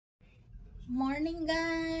Morning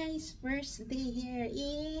guys, first day here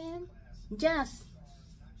in Just.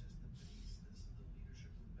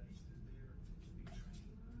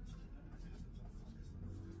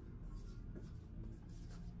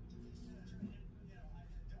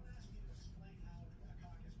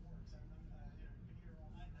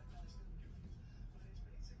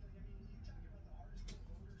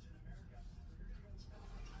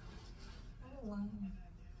 Oh wow,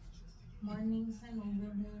 morning sun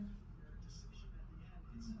over here.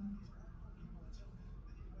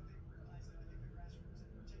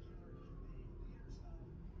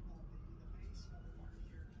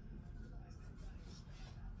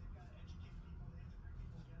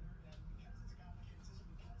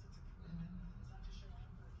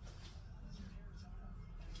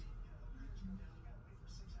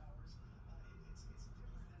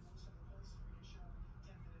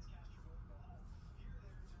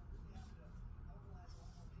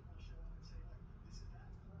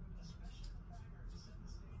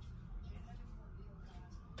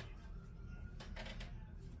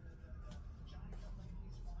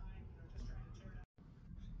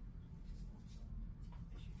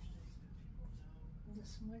 The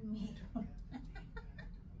small mirror.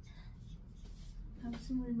 Have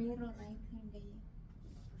small mirror right here guys.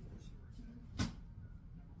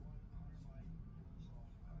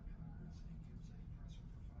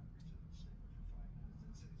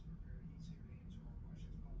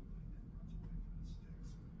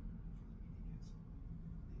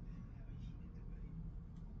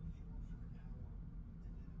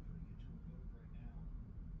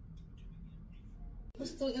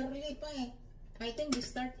 It's too early pa eh. I think we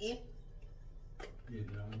start it. Yeah,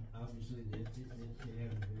 but obviously they haven't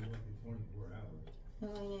been working 24 hours.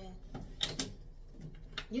 Oh yeah.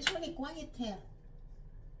 Usually quiet here,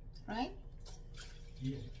 right?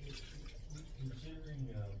 Yeah, considering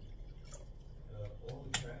all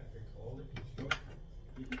the traffic, all the construction,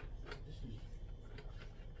 this is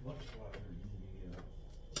much louder than the.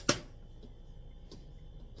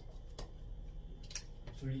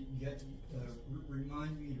 So you got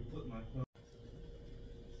remind me to put my phone.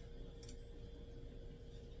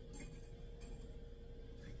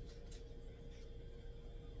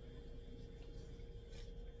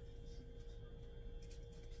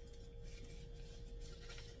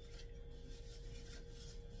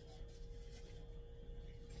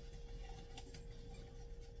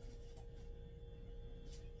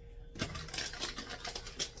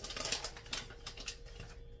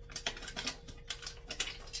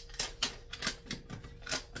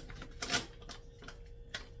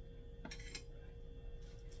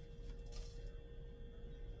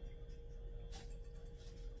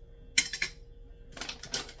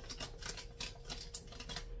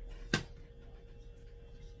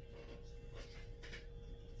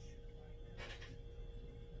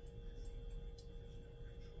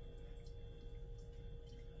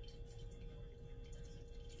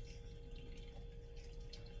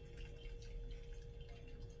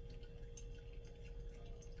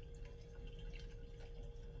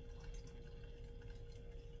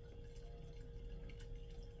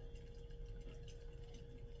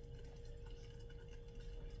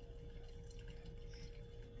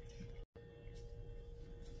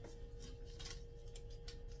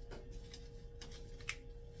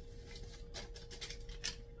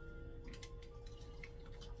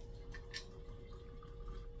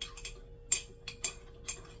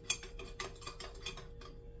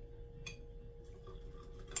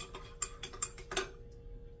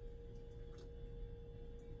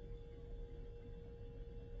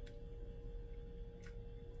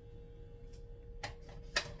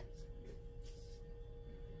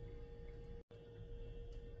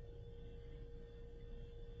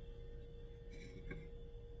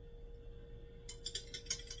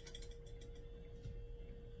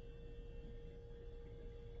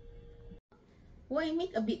 Why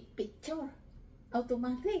make a big picture?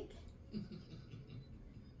 Automatic.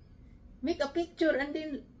 Make a picture and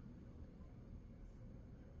then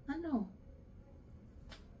ano?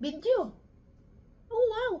 Video. Oh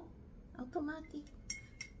wow. Automatic.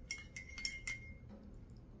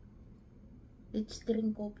 Let's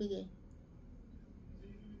drink coffee guys.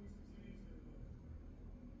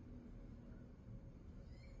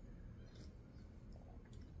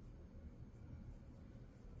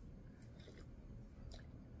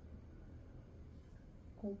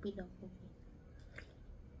 Coffee daw, coffee.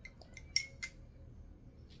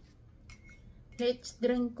 Let's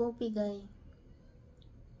drink coffee, guys.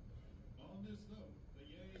 On this vote, the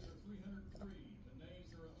yeas are 303, the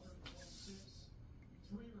nays are 126,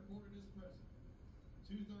 3 recorded as present.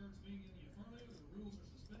 2/3 being in the affirmative, the rules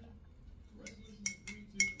are suspended. The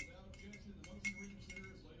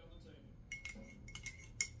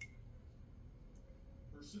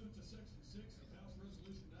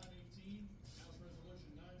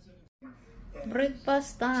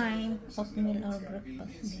Breakfast time. Oatmeal or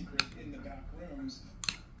breakfast.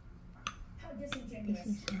 This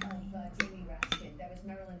is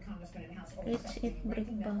let's eat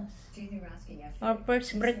breakfast. Our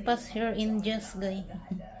first breakfast here in Just guy.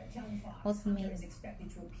 Oatmeal.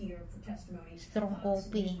 Strong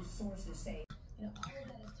coffee.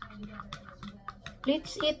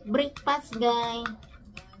 Let's eat breakfast, guys.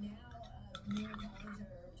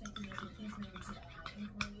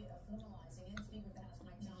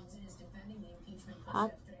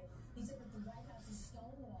 Hot.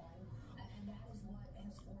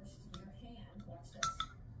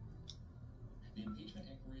 The impeachment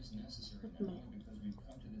inquiry is necessary now because we've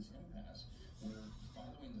come to this impasse where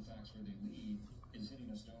following the facts where they lead is hitting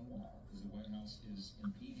a stone wall because the White House is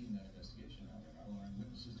impeding that investigation now. They're not allowing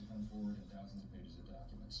witnesses to come forward in thousands of pages of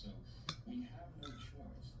documents. So we have no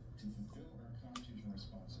choice to fulfill our constitutional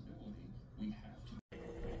responsibility. We have to.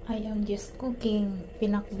 I am just cooking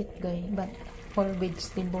pinakbit, guys, but all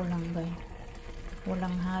vegetable lang, guys.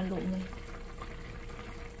 Walang halo, guys.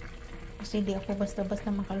 Kasi di ako basta-basta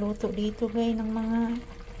makaluto dito, guys, ng mga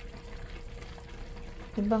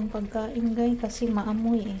ibang pagkain, guys, kasi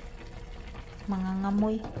maamoy mga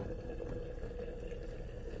ngamoy.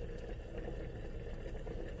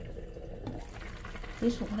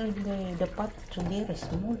 This one, guys, the pot is very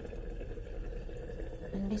small,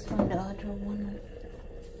 and this one, the other one,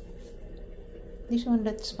 this one,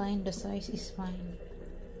 that's fine, the size is fine,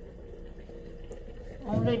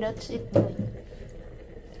 only that's it, guys.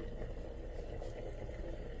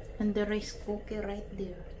 And the rice cooker right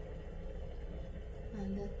there.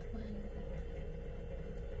 And that one.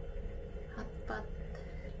 Hot pot.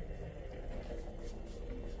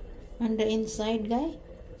 And the inside, guy.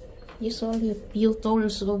 You saw the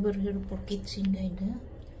utensils over here for kitchen, guy.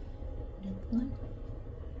 That one.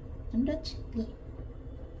 And that's it, guy.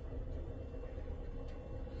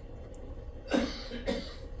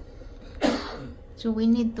 So we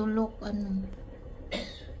need to look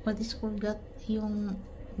what is called that,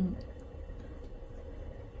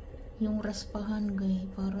 yung raspahan, guys,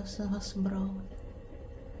 para sa hash brown.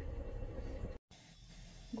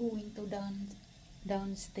 Going to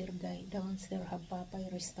downstairs, guys. Downstairs have Popeyes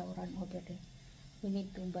restaurant over there. We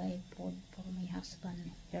need to buy food for my husband,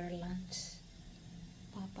 her lunch.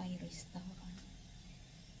 Popeyes restaurant.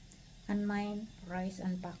 And mine, rice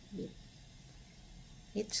and pakbit.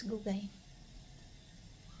 Let's go, guys.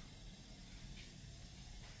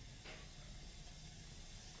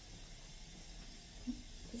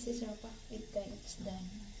 This is our pakbit, guys. It's done.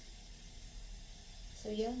 So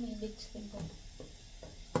yummy vegetable.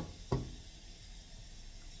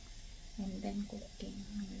 And then cooking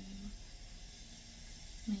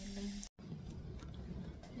my lunch.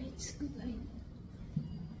 Let's go, guys.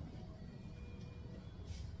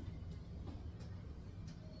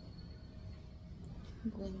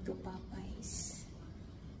 Going to Popeyes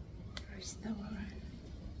restaurant.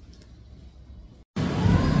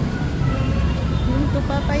 To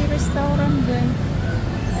Popeyes restaurant, guys.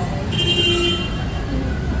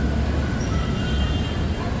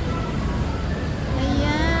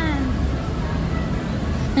 Ayan.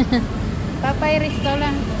 Popeyes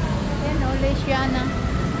restaurant. Yan, ulit siya na.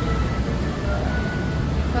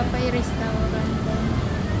 Popeyes restaurant.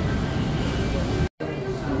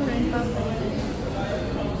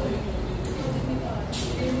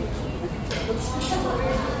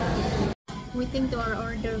 Waiting to our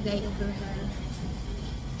order, guys, over here.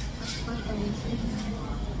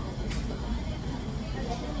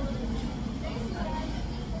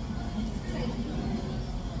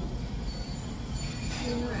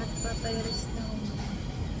 Dinner at Popeyes restaurant.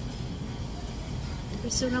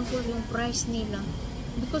 Reasonable yung price nila.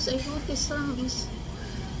 Because I noticed some is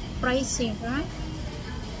pricey, right?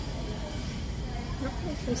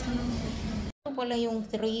 Ito pala yung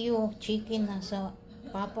trio chicken na sa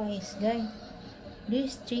Popeyes, guys.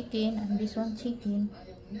 This chicken and this one chicken.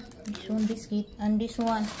 This one biscuit and this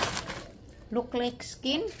one look like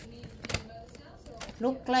skin,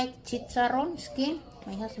 look like chicharon skin.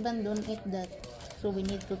 My husband don't eat that, so we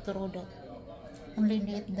need to throw that. Only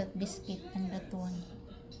eat that biscuit and that one.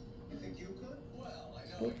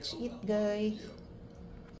 Let's eat, guys.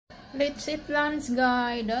 Let's eat lunch,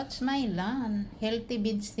 guys. That's my lunch. Healthy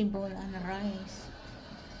vegetable and rice.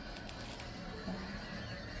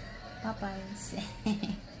 Popeyes.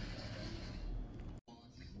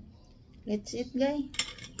 Let's eat, guys.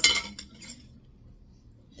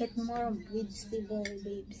 Get more vegetable,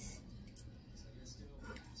 babes.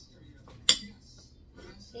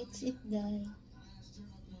 Let's eat, guys.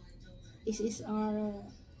 This is our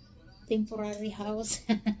temporary house.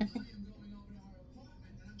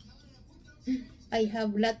 I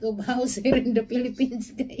have lot of house here in the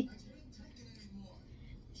Philippines, guys.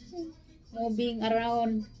 Moving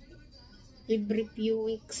around every few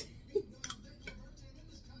weeks.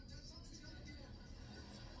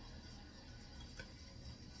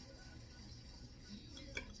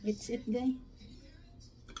 That's it, guys.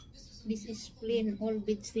 This is plain all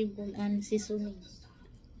vegetable and seasoning.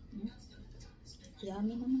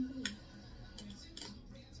 Yummy naman, guys.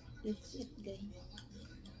 That's it, guys.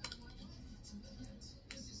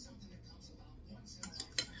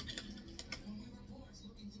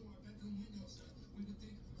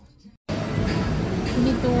 We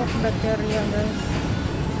need to walk that area, guys.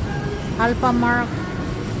 Alpha Mark.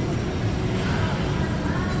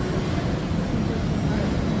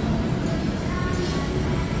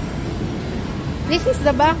 This is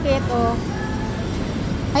the bucket, oh.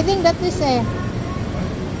 I think that is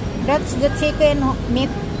that's the chicken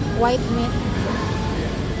meat, white meat.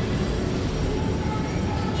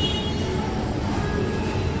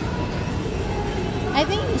 I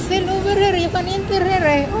think still over here, you can enter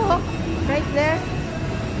here, oh, right there.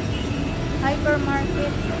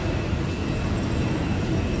 Hypermarket.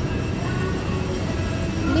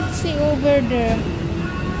 Let's see over there.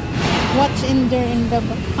 What's in there in the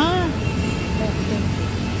okay.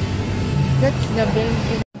 That's the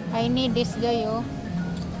building. I need this guy, oh.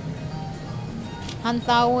 Hand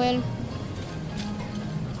towel.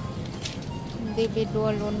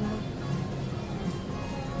 Individual one.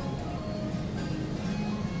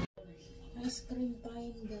 Ice cream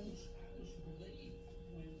time, guys.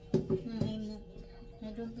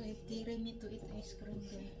 I don't know if they me to eat ice cream,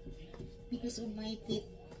 guys, because of my teeth.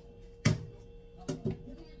 I'm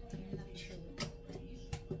not sure.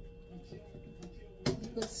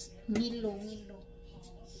 Because Milo.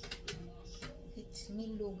 It's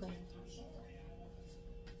Milo, guys.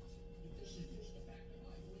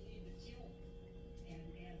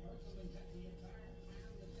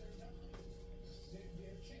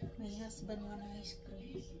 My husband want ice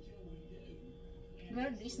cream.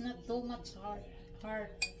 Well, it's not too much hard.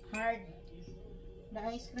 The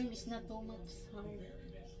ice cream is not too much hard.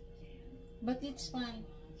 But it's fine.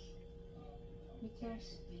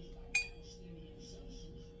 Because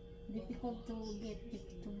difficult to get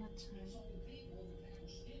it too much hard.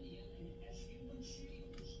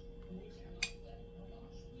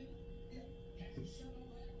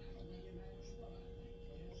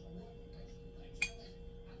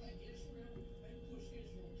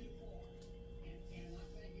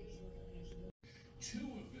 Two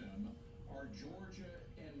of them are Georgia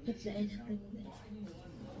and It's the ice cream. Biden won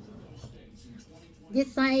both of those states in 2020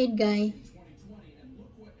 This side, guy. and look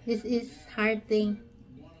what This is hard thing.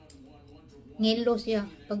 Ngilo siya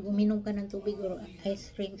pag uminom ka ng tubig or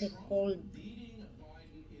ice cream, it's cold. beating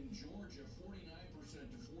Biden in Georgia 49%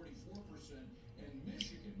 to 44%, and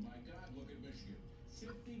Michigan, my God, look at Michigan,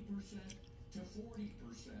 50% to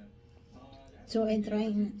 40%. So I'm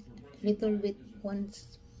trying little bit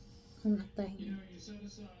once on a time. You know, you set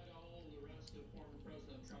aside all the rest of former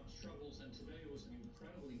President Trump's troubles, and today was an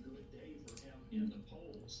incredibly good day for him in the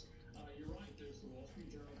polls. You're right, there's the Wall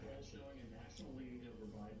Street Journal poll showing a national lead over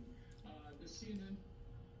Biden. The CNN.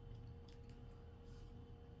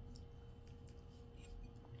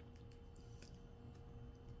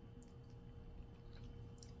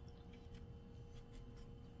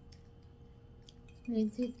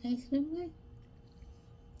 Is it ice cream, guy?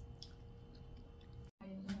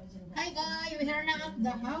 Hi guys, we are now at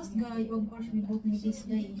the house, guy. Of course, we both need this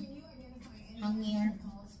guy. Hanger.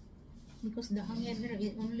 Because the hanger here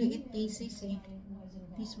is only 8 pieces, eh.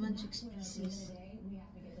 This one 6 pieces.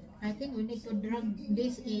 I think we need to drag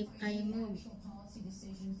this if I move.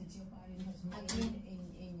 Again.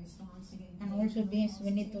 And also this,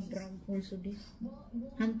 we need to drag also this.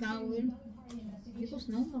 Hand towel. Because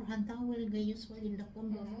no more hand towel, guys. Usually in the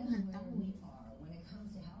condo, no hand towel.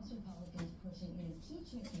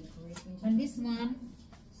 And this one,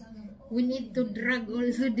 we need to drag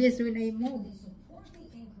also this when I move.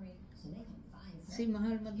 Kasi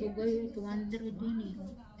mahal matugay, 200 din eh.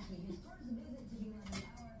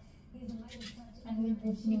 And we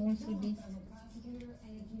put me also this.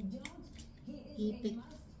 Ipit.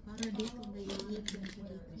 Para dito may ipit.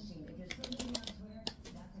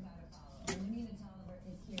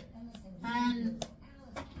 And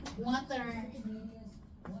water.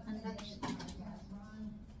 And that's,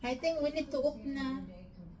 I think we need to off na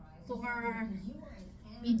to our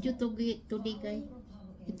video today, guys.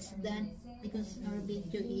 It's done because our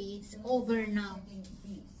video is over now.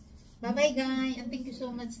 Bye bye, guys, and thank you so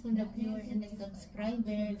much to the viewer and the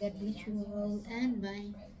subscriber. God bless you all, and bye.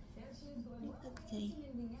 Okay,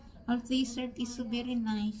 our t-shirt is so very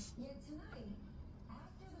nice.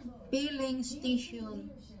 filling station.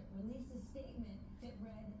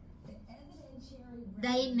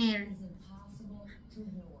 Diner.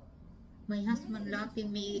 My husband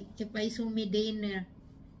laughing me if I saw me diner.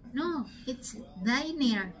 No, it's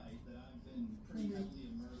diner.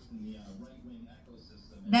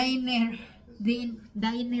 Diner.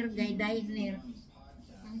 Diner guy, diner.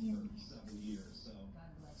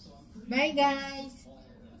 Bye guys.